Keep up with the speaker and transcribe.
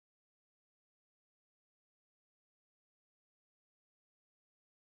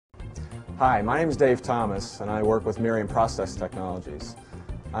Hi, my name is Dave Thomas and I work with Meriam Process Technologies.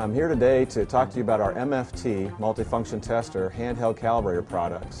 I'm here today to talk to you about our MFT, Multifunction Tester, handheld calibrator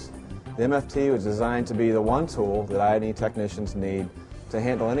products. The MFT was designed to be the one tool that I&E technicians need to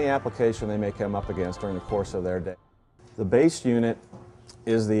handle any application they may come up against during the course of their day. The base unit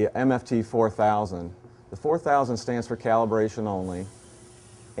is the MFT 4000. The 4000 stands for calibration only,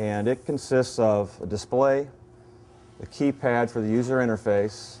 and it consists of a display, a keypad for the user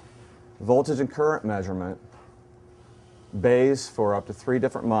interface, voltage and current measurement, bays for up to 3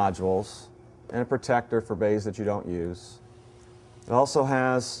 different modules, and a protector for bays that you don't use. It also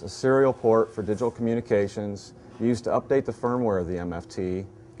has a serial port for digital communications used to update the firmware of the MFT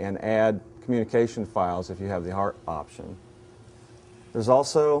and add communication files if you have the HART option. There's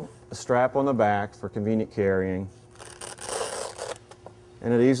also a strap on the back for convenient carrying,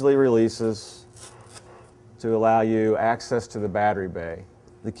 and it easily releases to allow you access to the battery bay.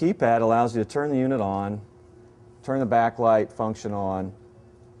 The keypad allows you to turn the unit on, turn the backlight function on,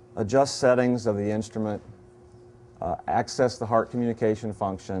 adjust settings of the instrument, access the HART communication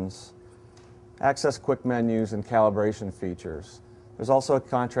functions, access quick menus and calibration features. There's also a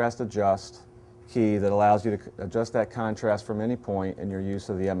contrast adjust key that allows you to adjust that contrast from any point in your use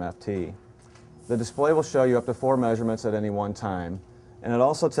of the MFT. The display will show you up to 4 measurements at any one time, and it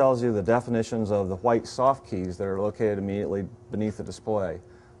also tells you the definitions of the white soft keys that are located immediately beneath the display.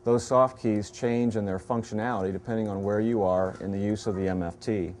 Those soft keys change in their functionality depending on where you are in the use of the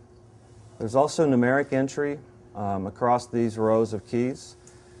MFT. There's also numeric entry across these rows of keys.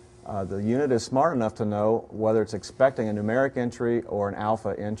 The unit is smart enough to know whether it's expecting a numeric entry or an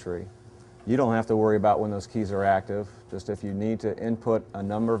alpha entry. You don't have to worry about when those keys are active. Just if you need to input a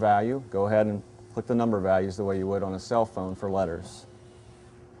number value, go ahead and click the number values the way you would on a cell phone for letters.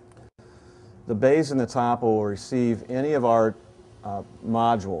 The bays in the top will receive any of our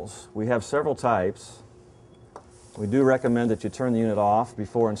modules. We have several types. We do recommend that you turn the unit off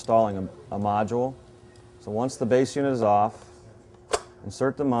before installing a module. So once the base unit is off,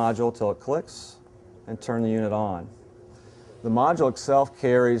 insert the module till it clicks and turn the unit on. The module itself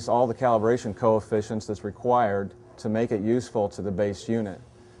carries all the calibration coefficients that's required to make it useful to the base unit.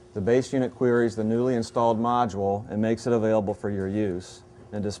 The base unit queries the newly installed module and makes it available for your use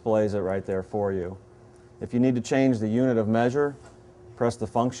and displays it right there for you. If you need to change the unit of measure, press the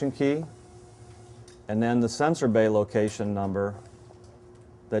function key and then the sensor bay location number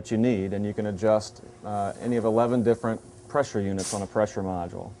that you need, and you can adjust any of 11 different pressure units on a pressure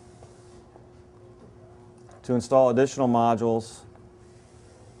module. To install additional modules,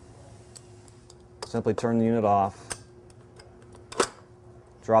 simply turn the unit off,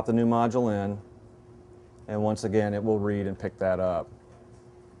 drop the new module in, and once again it will read and pick that up.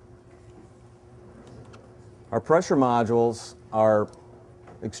 Our pressure modules are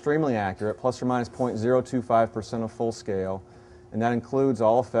extremely accurate, plus or minus 0.025% of full scale, and that includes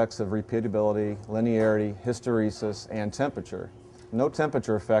all effects of repeatability, linearity, hysteresis, and temperature. No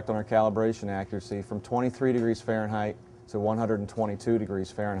temperature effect on our calibration accuracy from 23 degrees Fahrenheit to 122 degrees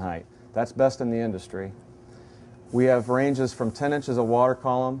Fahrenheit. That's best in the industry. We have ranges from 10 inches of water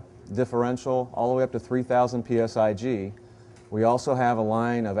column, differential, all the way up to 3,000 psig. We also have a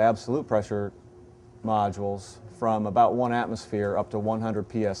line of absolute pressure modules from about 1 atmosphere up to 100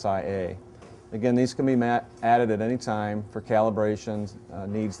 psia. Again, these can be added at any time for calibration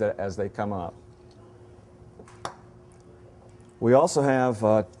needs as they come up. We also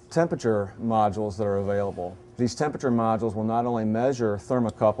have temperature modules that are available. These temperature modules will not only measure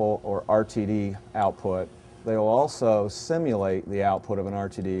thermocouple or RTD output, they will also simulate the output of an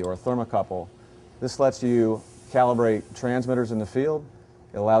RTD or a thermocouple. This lets you calibrate transmitters in the field.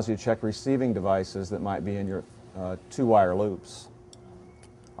 It allows you to check receiving devices that might be in your 2-wire loops.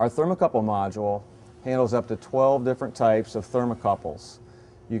 Our thermocouple module handles up to 12 different types of thermocouples.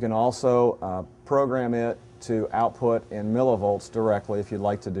 You can also program it to output in millivolts directly if you'd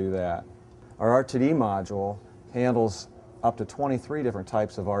like to do that. Our RTD module handles up to 23 different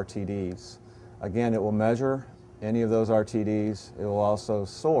types of RTDs. Again, it will measure any of those RTDs. It will also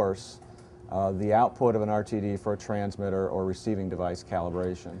source the output of an RTD for a transmitter or receiving device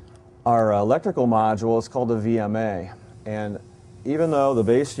calibration. Our electrical module is called a VMA, and even though the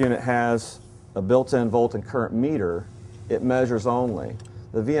base unit has a built-in volt and current meter, it measures only.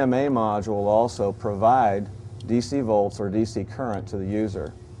 The VMA module will also provide DC volts or DC current to the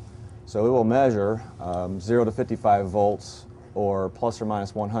user. So it will measure 0 to 55 volts or plus or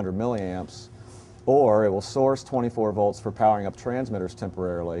minus 100 milliamps, or it will source 24 volts for powering up transmitters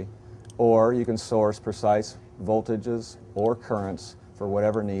temporarily, or you can source precise voltages or currents for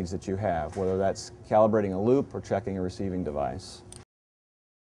whatever needs that you have, whether that's calibrating a loop or checking a receiving device.